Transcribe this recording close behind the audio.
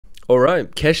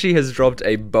Alright, Keshi has dropped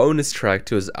a bonus track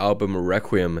to his album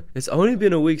Requiem. It's only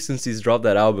been a week since he's dropped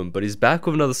that album, but he's back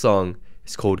with another song.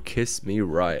 It's called Kiss Me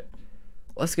Right.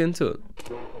 Let's get into it.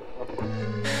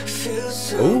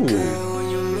 Ooh.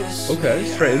 Okay,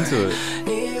 straight into it.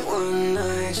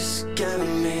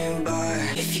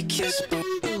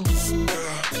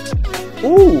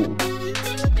 Ooh.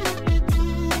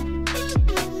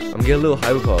 I'm getting a little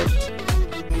hyperpop.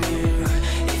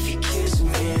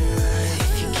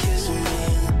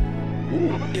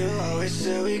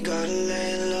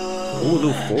 Ooh, a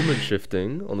little formant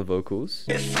shifting on the vocals.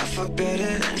 Ooh.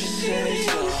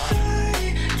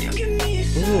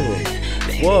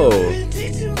 Whoa.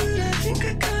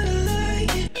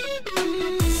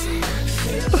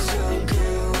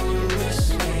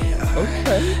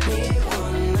 Okay.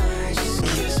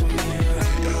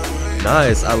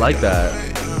 Nice, I like that.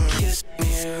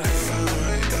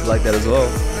 I like that as well.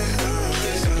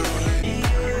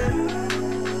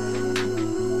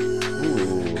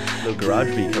 Little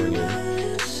garage beat coming in.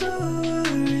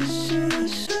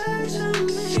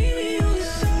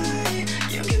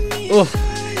 Oh.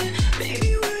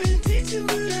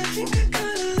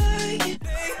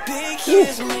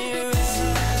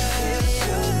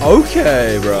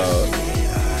 Okay, bro.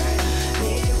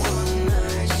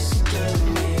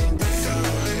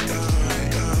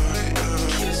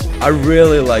 I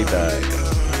really like that.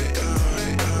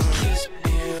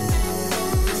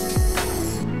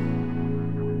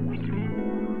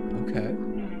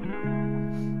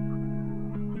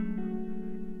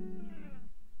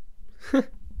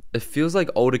 It feels like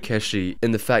older Keshi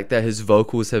in the fact that his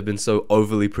vocals have been so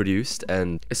overly produced,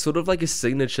 and it's sort of like a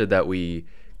signature that we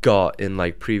got in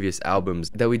like previous albums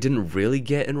that we didn't really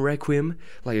get in Requiem.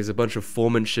 Like there's a bunch of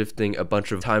formant shifting, a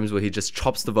bunch of times where he just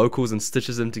chops the vocals and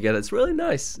stitches them together. It's really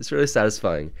nice. It's really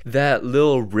satisfying. That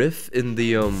little riff in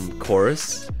the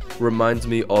chorus reminds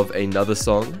me of another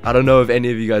song. I don't know if any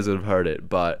of you guys would have heard it,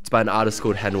 but it's by an artist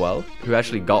called Henwell, who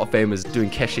actually got famous doing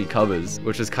Keshi covers,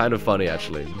 which is kind of funny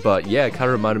actually. But yeah, it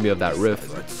kind of reminded me of that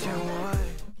riff.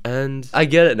 And I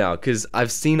get it now, because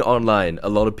I've seen online a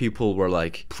lot of people were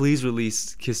like, please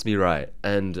release Kiss Me Right.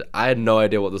 And I had no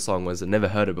idea what the song was. I never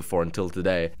heard it before until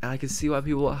today. And I can see why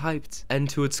people are hyped. And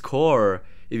to its core,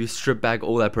 if you strip back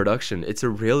all that production, it's a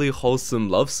really wholesome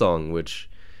love song, which,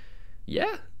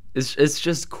 yeah, it's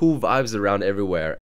just cool vibes around everywhere.